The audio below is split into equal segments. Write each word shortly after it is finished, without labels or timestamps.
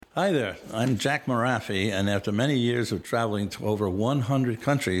Hi there, I'm Jack Marafi, and after many years of traveling to over 100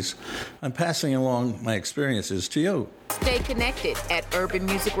 countries, I'm passing along my experiences to you. Stay connected at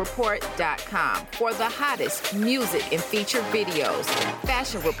urbanmusicreport.com for the hottest music and featured videos,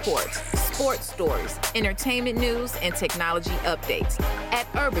 fashion reports, sports stories, entertainment news, and technology updates at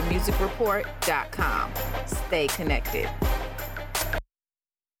urbanmusicreport.com. Stay connected.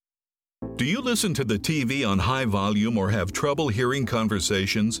 Do you listen to the TV on high volume or have trouble hearing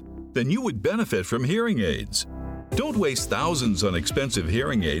conversations? Then you would benefit from hearing aids. Don't waste thousands on expensive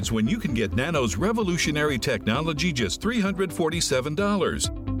hearing aids when you can get Nano's revolutionary technology just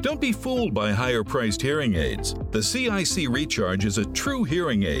 $347. Don't be fooled by higher-priced hearing aids. The CIC Recharge is a true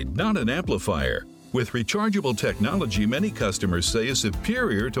hearing aid, not an amplifier. With rechargeable technology, many customers say is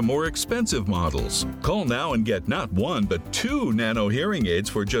superior to more expensive models. Call now and get not one, but two Nano hearing aids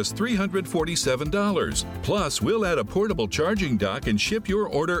for just $347. Plus, we'll add a portable charging dock and ship your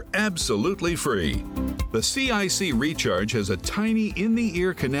order absolutely free. The CIC Recharge has a tiny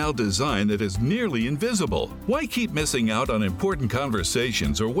in-the-ear canal design that is nearly invisible. Why keep missing out on important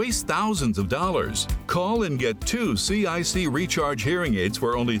conversations or waste thousands of dollars? Call and get two CIC Recharge hearing aids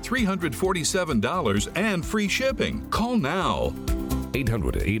for only $347 and free shipping. Call now.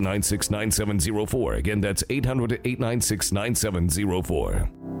 800-896-9704. Again, that's 800-896-9704.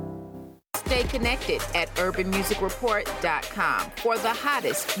 Stay connected at urbanmusicreport.com for the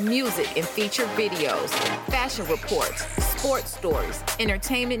hottest music and featured videos, fashion reports, sports stories,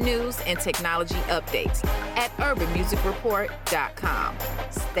 entertainment news, and technology updates at urbanmusicreport.com.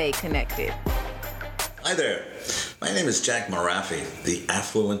 Stay connected. Hi there, my name is Jack Marafi, the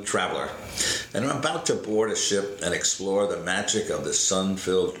affluent traveler, and I'm about to board a ship and explore the magic of the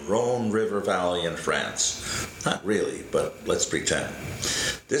sun-filled Rhone River Valley in France. Not really, but let's pretend.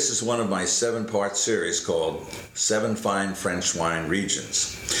 This is one of my 7-part series called 7 Fine French Wine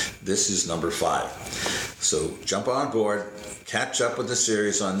Regions. This is number 5. So jump on board, catch up with the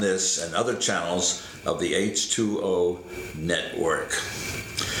series on this and other channels of the H2O network.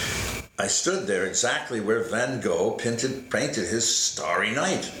 I stood there exactly where Van Gogh painted his Starry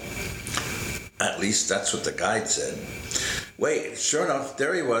Night. At least that's what the guide said. Wait, sure enough,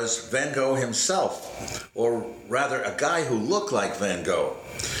 there he was, Van Gogh himself, or rather a guy who looked like Van Gogh.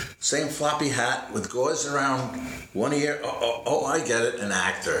 Same floppy hat with gauze around one ear. Oh, I get it, an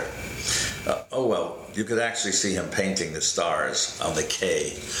actor. Well, you could actually see him painting the stars on the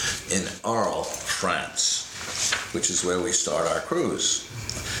quay in Arles, France, which is where we start our cruise.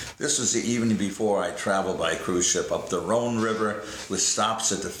 This was the evening before I traveled by cruise ship up the Rhone River with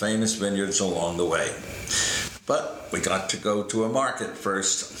stops at the famous vineyards along the way. But we got to go to a market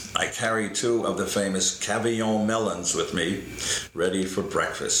first. I carried 2 of the famous Cavillon melons with me, ready for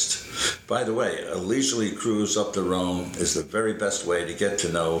breakfast. By the way, a leisurely cruise up the Rhone is the very best way to get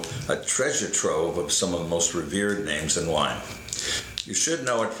to know a treasure trove of some of the most revered names in wine. You should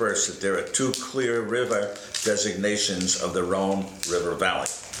know at first that there are 2 clear river designations of the Rhone River Valley,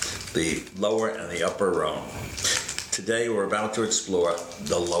 the lower and the upper Rhone. Today we're about to explore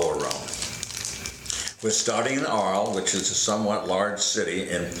the lower Rhone. We're starting in Arles, which is a somewhat large city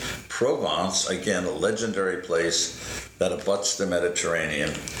in Provence, again a legendary place that abuts the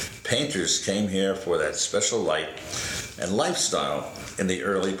Mediterranean. Painters came here for that special light and lifestyle in the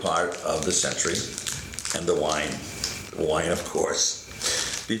early part of the century, and the wine of course.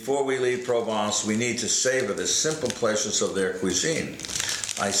 Before we leave Provence, we need to savor the simple pleasures of their cuisine.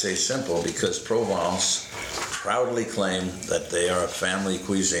 I say simple because Provence proudly claim that they are a family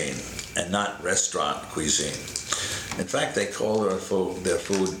cuisine and not restaurant cuisine. In fact, they call their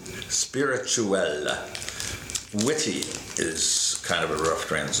food spirituel. Witty is kind of a rough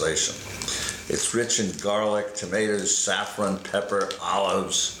translation. It's rich in garlic, tomatoes, saffron, pepper,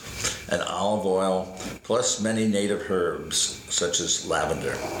 olives, and olive oil, plus many native herbs, such as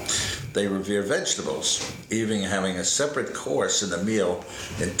lavender. They revere vegetables, even having a separate course in the meal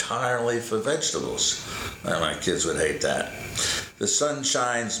entirely for vegetables. My kids would hate that. The sun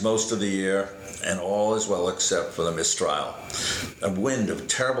shines most of the year, and all is well except for the Mistral, a wind of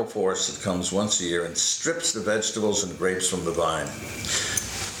terrible force that comes once a year and strips the vegetables and grapes from the vine.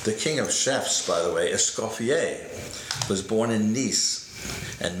 The king of chefs, by the way, Escoffier, was born in Nice,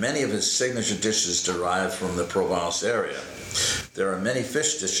 and many of his signature dishes derive from the Provence area. There are many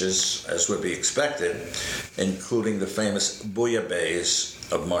fish dishes, as would be expected, including the famous bouillabaisse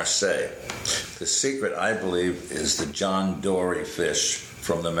of Marseille. The secret, I believe, is the John Dory fish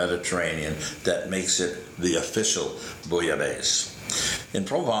from the Mediterranean that makes it the official bouillabaisse. In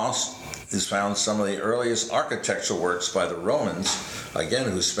Provence, is found some of the earliest architectural works by the Romans, again,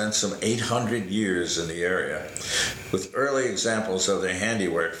 who spent some 800 years in the area, with early examples of their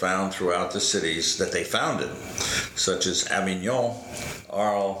handiwork found throughout the cities that they founded, such as Avignon,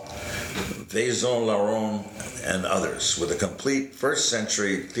 Arles, Vaison-la-Rhône, and others, with a complete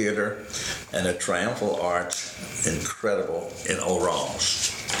first-century theater and a triumphal arch, incredible, in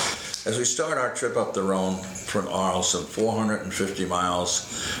orange. As we start our trip up the Rhône from Arles, some 450 miles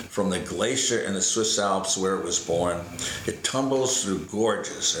from the glacier in the Swiss Alps where it was born, it tumbles through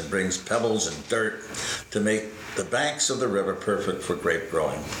gorges and brings pebbles and dirt to make the banks of the river perfect for grape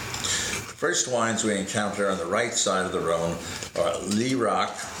growing. The first wines we encounter on the right side of the Rhône are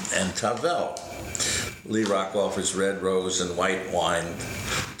Lirac and Tavel. Lirac offers red, rose, and white wine.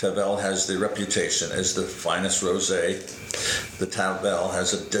 Tavel has the reputation as the finest rosé. The Tavel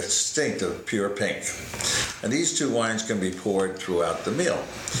has a distinctive pure pink. And these two wines can be poured throughout the meal.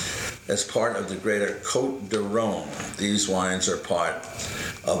 As part of the greater Côte de Rhône, these wines are part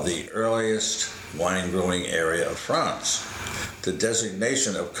of the earliest wine growing area of France. The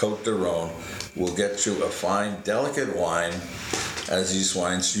designation of Côte de Rhône will get you a fine, delicate wine, as these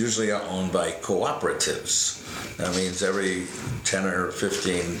wines usually are owned by cooperatives. That means every 10 or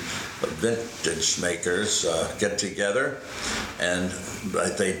 15 vintage makers get together and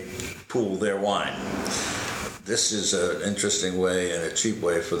they pool their wine. This is an interesting way and a cheap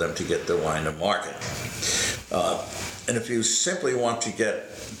way for them to get their wine to market. And if you simply want to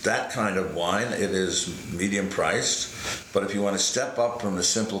get that kind of wine, it is medium priced. But if you want to step up from the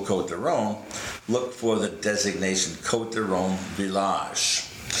simple Côte de Rhône, look for the designation Côte de Rhône Village.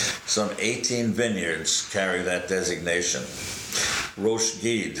 Some 18 vineyards carry that designation. Roche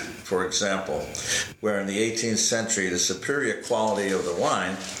Guide, for example, where in the 18th century the superior quality of the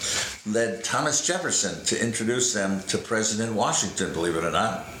wine led Thomas Jefferson to introduce them to President Washington, believe it or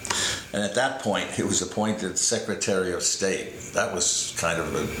not. And at that point, he was appointed Secretary of State. That was kind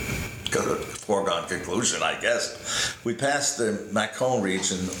of a foregone conclusion, I guess. We passed the Mâcon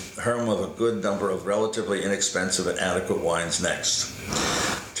region, home of a good number of relatively inexpensive and adequate wines next.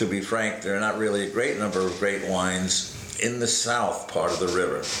 To be frank, there are not really a great number of great wines in the south part of the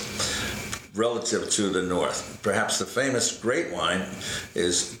river relative to the north. Perhaps the famous great wine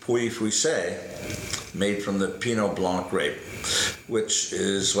is Pouilly-Fuissé, made from the Pinot Blanc grape, which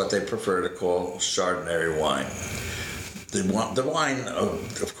is what they prefer to call Chardonnay wine. The wine,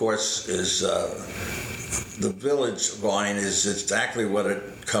 of course, is the village wine is exactly what it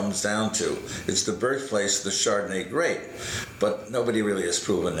comes down to. It's the birthplace of the Chardonnay grape, but nobody really has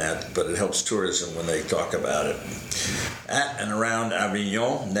proven that, but it helps tourism when they talk about it. At and around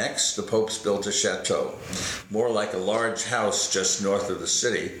Avignon, next, the popes built a chateau, more like a large house just north of the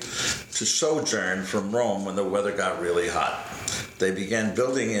city, to sojourn from Rome when the weather got really hot. They began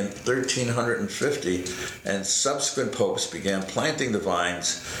building in 1350, and subsequent popes began planting the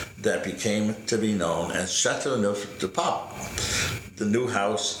vines that became to be known as Châteauneuf du Pape, the new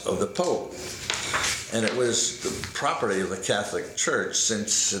house of the Pope. And it was the property of the Catholic Church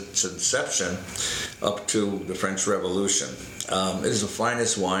since its inception up to the French Revolution. It is the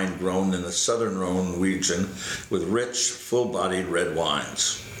finest wine grown in the southern Rhône region with rich, full-bodied red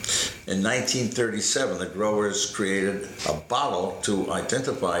wines. In 1937, the growers created a bottle to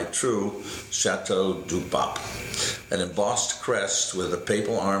identify true Chateau du Pape, an embossed crest with the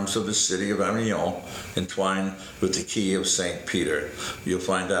papal arms of the city of Avignon entwined with the key of St. Peter. You'll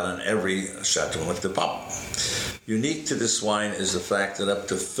find that on every Chateau du Pape. Unique to this wine is the fact that up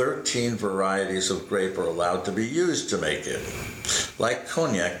to 13 varieties of grape are allowed to be used to make it. Like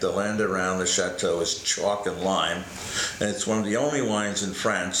cognac, the land around the chateau is chalk and lime, and it's one of the only wines in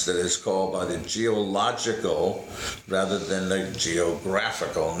France that is called by the geological rather than the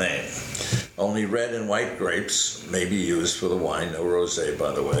geographical name. Only red and white grapes may be used for the wine, no rosé,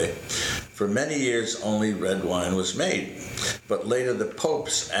 by the way. For many years, only red wine was made, but later the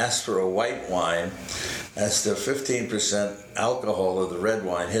popes asked for a white wine as the 15% alcohol of the red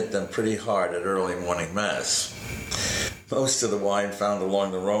wine hit them pretty hard at early morning mass. Most of the wine found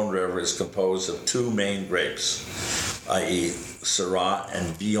along the Rhône River is composed of two main grapes, i.e. Syrah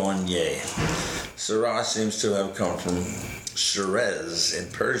and Viognier. Syrah seems to have come from Shiraz in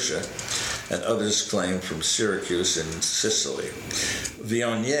Persia, and others claim from Syracuse in Sicily.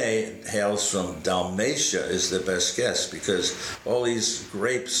 Viognier hails from Dalmatia is the best guess because all these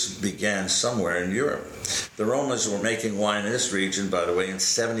grapes began somewhere in Europe. The Romans were making wine in this region, by the way, in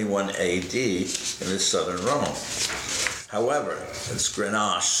 71 AD in the southern Rome. However, it's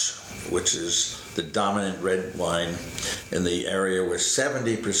Grenache, which is the dominant red wine in the area where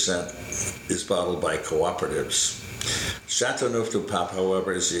 70% is bottled by cooperatives. Châteauneuf-du-Pape,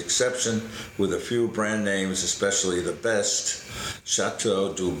 however, is the exception, with a few brand names, especially the best,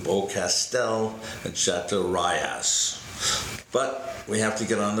 Chateau du Beaucastel and Chateau Rayas. But we have to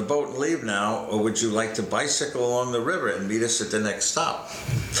get on the boat and leave now, or would you like to bicycle along the river and meet us at the next stop?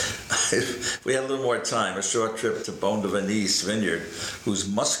 If we had a little more time, a short trip to Bon de Venise vineyard, whose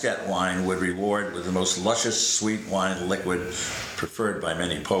muscat wine would reward with the most luscious sweet wine liquid, preferred by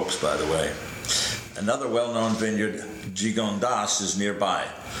many popes, by the way. Another well-known vineyard, Gigondas, is nearby.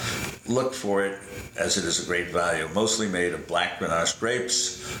 Look for it, as it is a great value, mostly made of black Grenache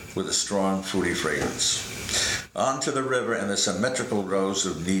grapes with a strong fruity fragrance. On to the river and the symmetrical rows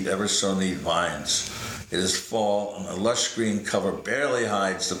of neat, ever so neat vines. It is fall, and the lush green cover barely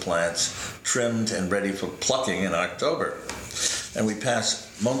hides the plants, trimmed and ready for plucking in October. And we pass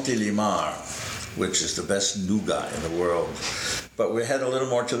Montélimar, which is the best nougat in the world. But we head a little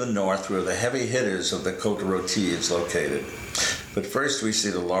more to the north, where the heavy hitters of the Côte Rôtie is located. But first we see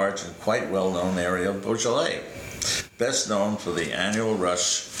the large and quite well-known area of Beaujolais, best known for the annual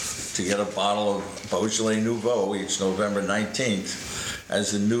rush to get a bottle of Beaujolais Nouveau each November 19th,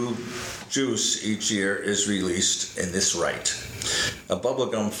 as the new juice each year is released in this rite. A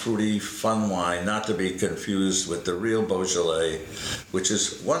bubblegum fruity fun wine, not to be confused with the real Beaujolais, which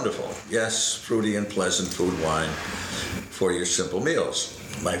is wonderful. Yes, fruity and pleasant food wine for your simple meals.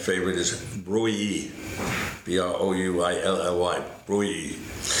 My favorite is Brouilly, Brouilly, Brouilly.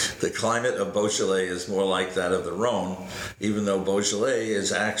 The climate of Beaujolais is more like that of the Rhone, even though Beaujolais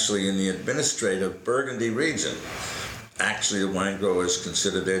is actually in the administrative Burgundy region. Actually, the wine growers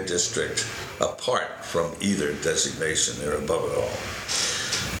consider their district apart from either designation. They're above it all.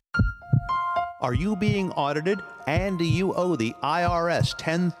 Are you being audited, and do you owe the IRS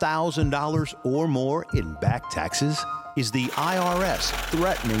 $10,000 or more in back taxes? Is the IRS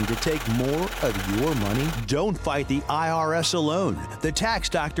threatening to take more of your money? Don't fight the IRS alone. The Tax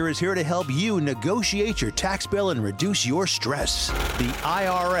Doctor is here to help you negotiate your tax bill and reduce your stress. The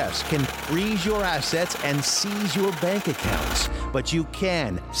IRS can freeze your assets and seize your bank accounts, but you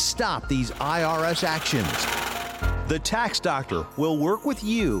can stop these IRS actions. The Tax Doctor will work with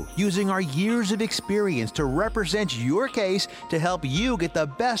you using our years of experience to represent your case to help you get the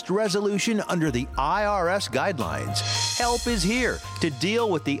best resolution under the IRS guidelines. Help is here to deal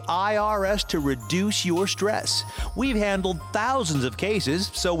with the IRS to reduce your stress. We've handled thousands of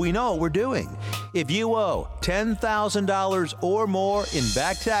cases, so we know what we're doing. If you owe $10,000 or more in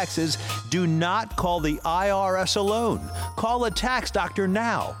back taxes, do not call the IRS alone. Call a Tax Doctor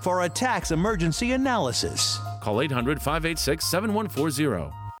now for a tax emergency analysis. Call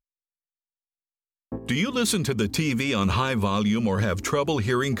 800-586-7140. Do you listen to the TV on high volume or have trouble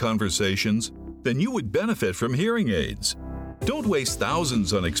hearing conversations? Then you would benefit from hearing aids. Don't waste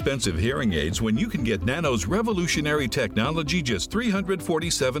thousands on expensive hearing aids when you can get Nano's revolutionary technology just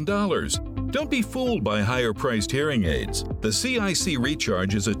 $347. Don't be fooled by higher-priced hearing aids. The CIC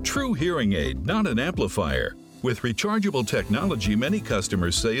Recharge is a true hearing aid, not an amplifier. With rechargeable technology, many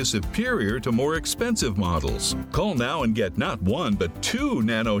customers say is superior to more expensive models. Call now and get not one, but 2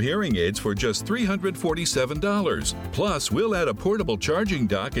 Nano hearing aids for just $347. Plus, we'll add a portable charging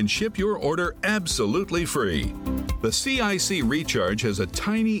dock and ship your order absolutely free. The CIC Recharge has a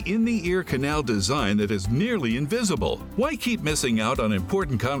tiny in-the-ear canal design that is nearly invisible. Why keep missing out on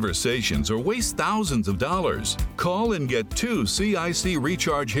important conversations or waste thousands of dollars? Call and get 2 CIC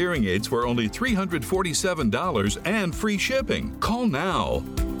Recharge hearing aids for only $347 and free shipping. Call now.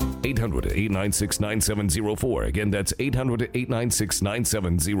 800-896-9704. Again, that's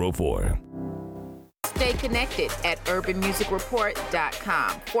 800-896-9704. Stay connected at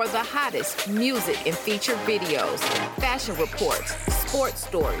urbanmusicreport.com for the hottest music and featured videos, fashion reports, sports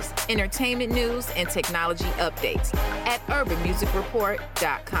stories, entertainment news, and technology updates at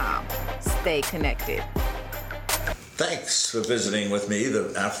urbanmusicreport.com. Stay connected. Thanks for visiting with me,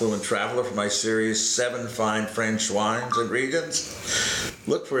 the Affluent Traveler, for my series 7 Fine French Wines and Regions.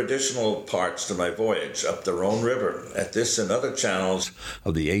 Look for additional parts to my voyage up the Rhone River at this and other channels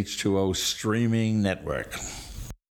of the H2O streaming network.